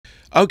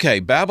Okay,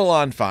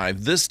 Babylon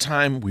 5. This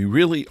time we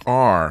really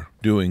are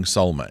doing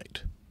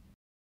Soulmate.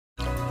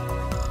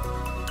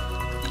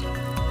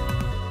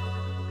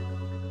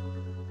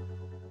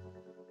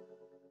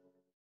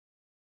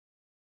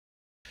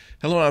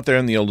 Hello out there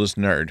in the oldest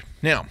nerd.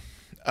 Now,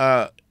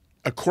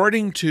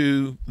 according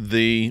to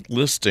the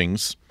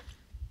listings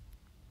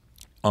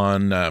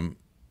on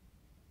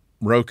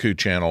Roku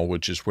channel,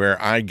 which is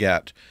where I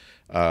get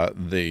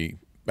the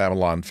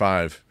Babylon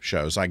 5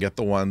 shows. I get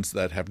the ones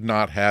that have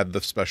not had the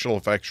special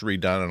effects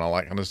redone and all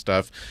that kind of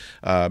stuff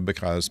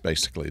because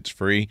basically it's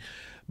free.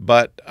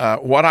 But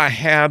what I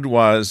had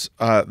was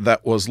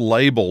that was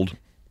labeled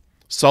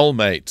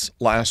Soulmates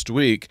last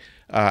week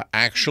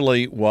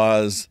actually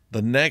was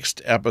the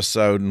next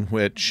episode in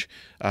which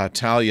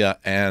Talia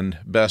and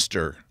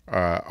Bester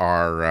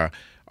are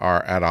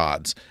at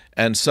odds.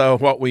 And so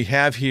what we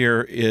have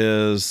here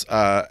is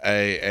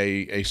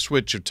a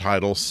switch of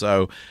titles.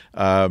 So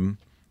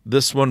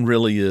this one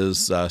really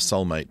is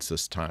Soulmates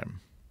this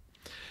time.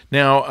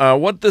 Now,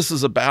 what this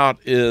is about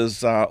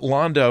is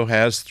Londo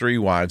has 3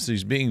 wives.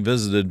 He's being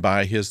visited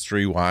by his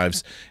 3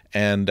 wives,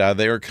 and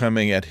they are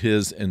coming at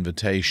his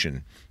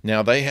invitation.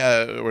 Now, they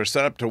were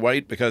set up to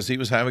wait because he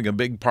was having a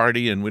big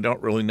party, and we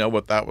don't really know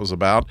what that was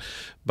about.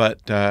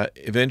 But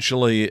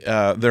eventually,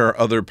 there are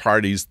other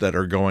parties that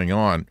are going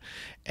on.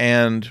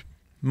 And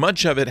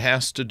much of it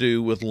has to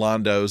do with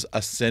Londo's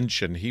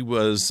ascension.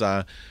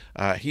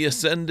 He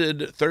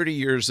ascended 30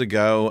 years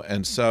ago,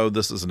 and so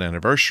this is an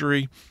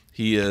anniversary.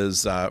 He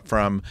is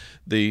from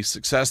the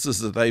successes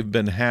that they've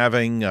been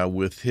having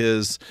with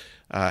his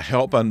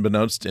help,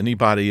 unbeknownst to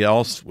anybody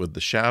else, with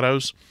the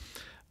shadows.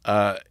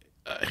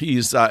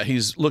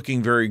 He's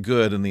looking very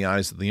good in the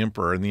eyes of the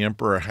Emperor, and the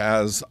Emperor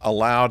has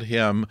allowed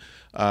him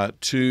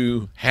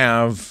to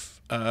have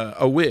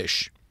a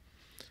wish.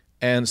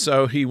 And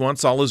so he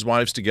wants all his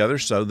wives together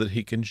so that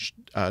he can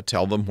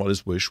tell them what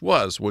his wish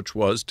was, which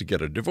was to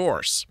get a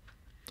divorce.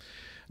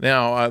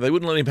 Now, they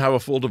wouldn't let him have a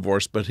full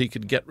divorce, but he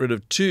could get rid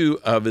of 2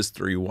 of his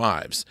 3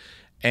 wives.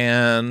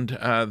 And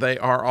they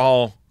are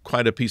all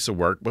quite a piece of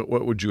work, but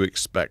what would you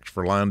expect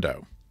for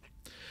Londo?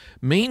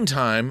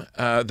 Meantime,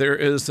 there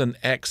is an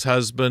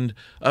ex-husband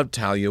of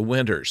Talia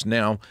Winters.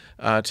 Now,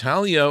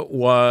 Talia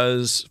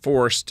was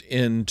forced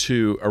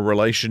into a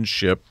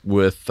relationship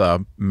with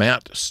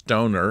Matt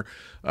Stoner,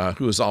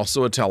 who is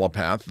also a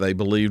telepath. They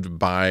believed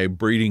by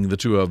breeding the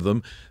 2 of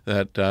them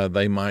that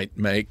they might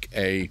make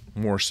a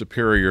more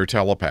superior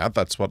telepath.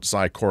 That's what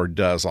Psychor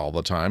does all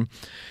the time.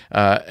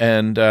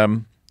 And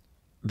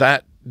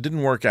that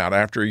didn't work out.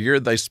 After a year,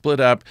 they split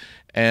up,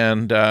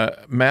 and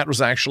Matt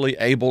was actually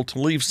able to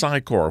leave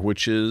Psychor,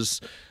 which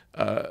is,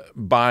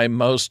 by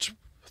most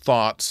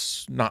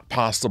thoughts, not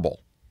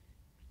possible.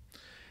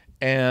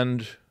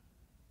 And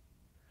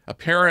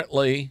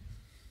apparently,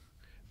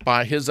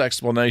 by his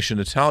explanation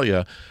to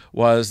Talia,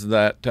 was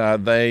that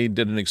they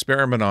did an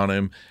experiment on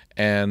him,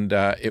 and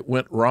it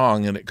went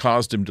wrong, and it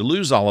caused him to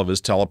lose all of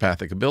his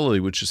telepathic ability,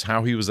 which is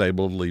how he was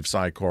able to leave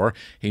Psychor.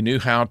 He knew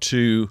how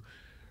to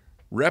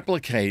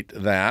replicate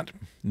that,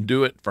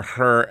 do it for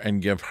her,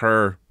 and give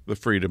her the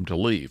freedom to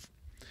leave.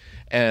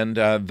 And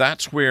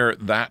that's where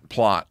that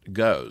plot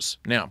goes.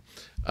 Now,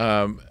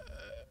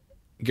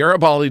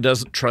 Garibaldi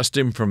doesn't trust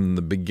him from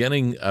the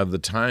beginning of the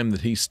time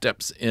that he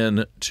steps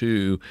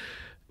into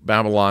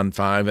Babylon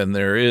 5, and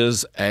there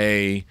is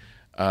a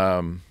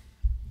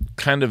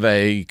kind of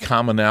a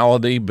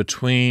commonality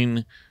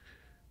between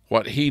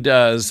what he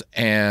does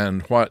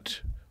and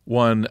what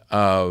one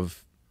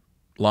of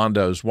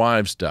Londo's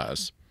wives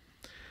does.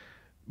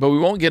 But we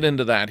won't get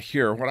into that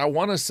here. What I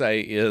want to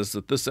say is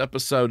that this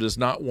episode is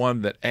not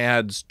one that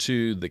adds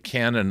to the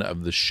canon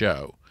of the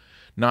show.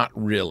 Not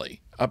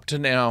really. Up to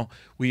now,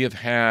 we have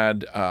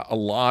had a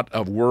lot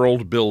of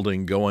world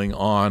building going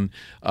on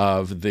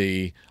of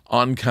the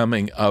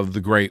oncoming of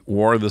the Great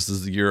War. This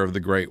is the year of the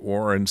Great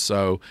War, and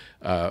so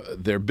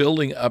they're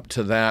building up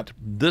to that.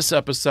 This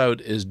episode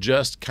is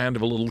just kind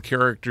of a little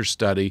character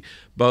study,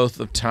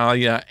 both of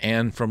Talia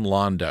and from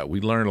Londo.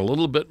 We learn a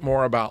little bit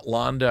more about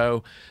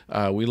Londo.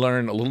 We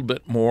learn a little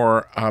bit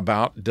more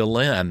about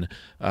Delenn,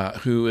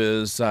 who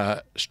is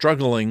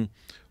struggling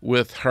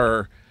with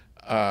her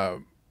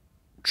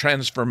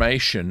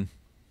transformation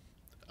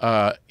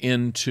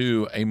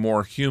into a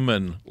more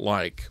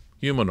human-like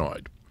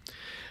humanoid.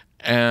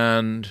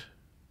 And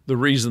the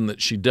reason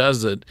that she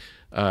does it,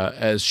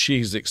 as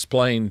she's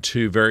explained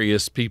to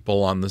various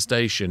people on the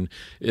station,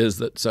 is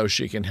that so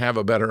she can have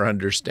a better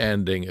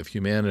understanding of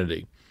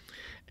humanity.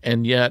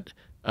 And yet,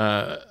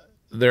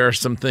 there are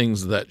some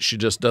things that she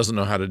just doesn't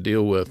know how to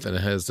deal with, and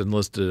has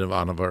enlisted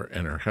Ivanova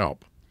and her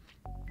help.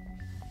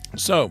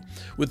 So,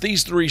 with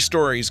these 3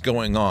 stories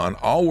going on,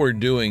 all we're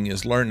doing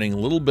is learning a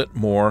little bit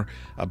more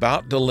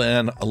about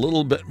Delenn, a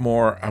little bit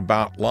more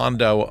about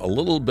Londo, a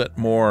little bit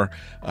more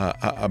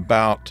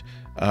about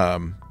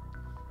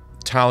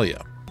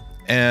Talia.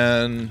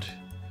 And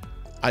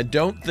I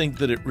don't think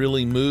that it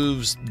really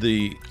moves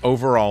the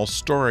overall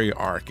story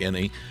arc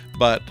any,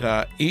 but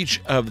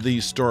each of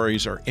these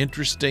stories are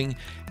interesting,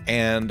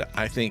 and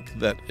I think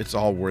that it's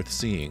all worth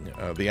seeing.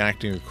 The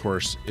acting, of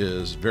course,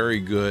 is very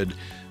good.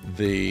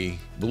 The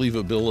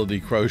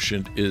believability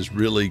quotient is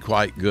really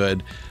quite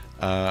good.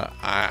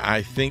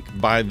 I think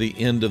by the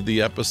end of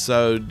the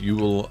episode, you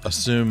will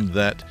assume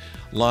that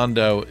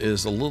Londo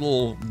is a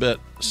little bit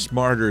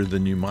smarter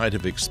than you might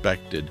have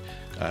expected.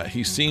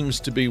 He seems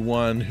to be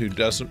one who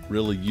doesn't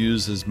really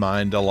use his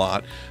mind a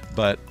lot,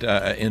 but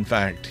in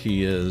fact,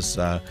 he is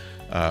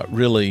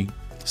really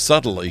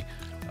subtly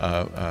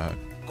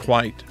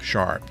quite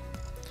sharp.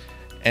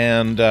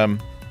 And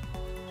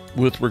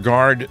with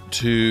regard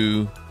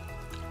to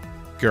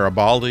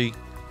Garibaldi,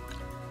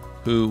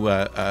 who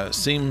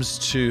seems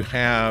to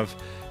have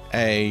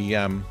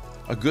a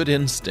good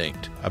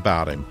instinct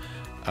about him,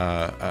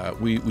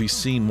 we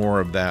see more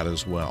of that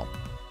as well.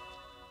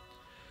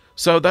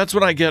 So that's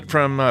what I get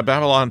from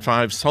Babylon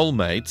 5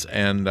 Soulmates,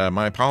 and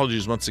my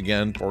apologies once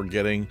again for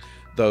getting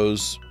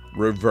those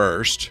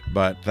reversed,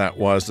 but that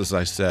was, as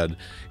I said,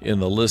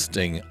 in the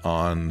listing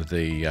on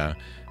the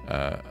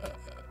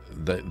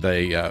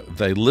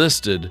they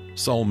listed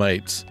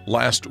Soulmates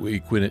last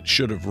week when it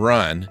should have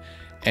run,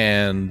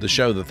 and the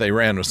show that they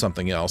ran was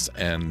something else,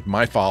 and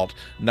my fault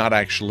not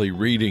actually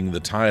reading the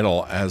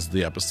title as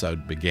the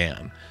episode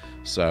began.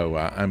 So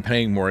I'm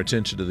paying more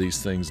attention to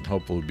these things and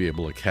hopefully we'll be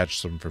able to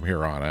catch them from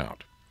here on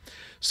out.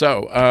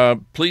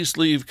 So please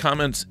leave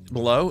comments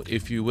below,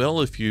 if you will,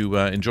 if you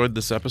enjoyed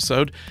this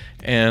episode,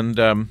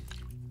 and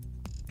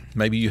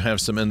maybe you have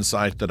some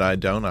insight that I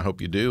don't. I hope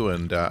you do,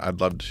 and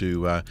I'd love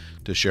to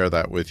share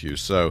that with you.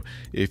 So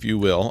if you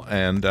will,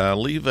 and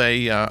leave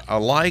a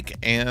like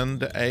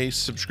and a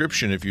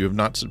subscription if you have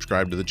not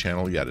subscribed to the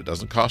channel yet. It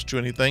doesn't cost you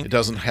anything. It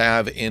doesn't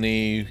have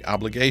any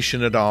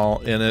obligation at all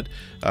in it,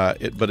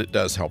 but it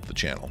does help the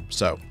channel.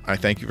 So I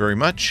thank you very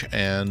much,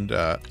 and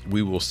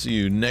we will see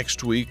you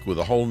next week with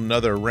a whole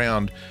nother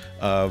round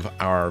of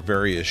our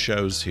various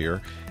shows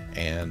here.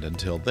 And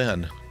until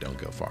then, don't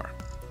go far.